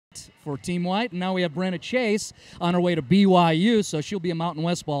for Team White. And now we have Brenna Chase on her way to BYU, so she'll be a Mountain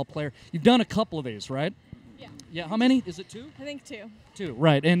West ball player. You've done a couple of these, right? Yeah. Yeah, how many? Is it 2? I think 2. 2,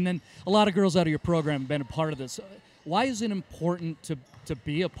 right. And then a lot of girls out of your program have been a part of this. Why is it important to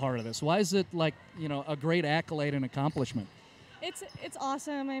be a part of this? Why is it like, a great accolade and accomplishment? It's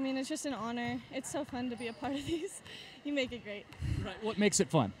awesome. I mean, it's just an honor. It's so fun to be a part of these. You make it great. Right. What makes it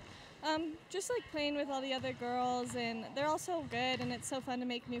fun? Just like playing with all the other girls, and they're all so good, and it's so fun to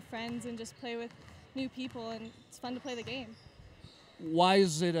make new friends and just play with new people, and it's fun to play the game. Why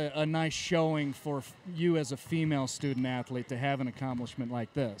is it a nice showing for you as a female student athlete to have an accomplishment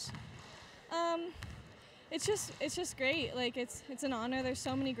like this? It's just great. Like it's an honor. There's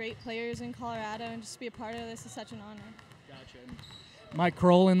so many great players in Colorado, and just to be a part of this is such an honor. Gotcha. Mike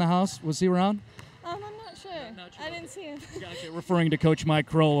Kroll in the house, was he around? I'm not sure. I didn't see him. Gotcha. Referring to Coach Mike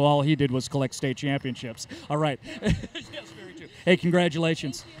Kroll, all he did was collect state championships. All right. Yes, very true. Hey,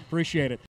 congratulations. Appreciate it.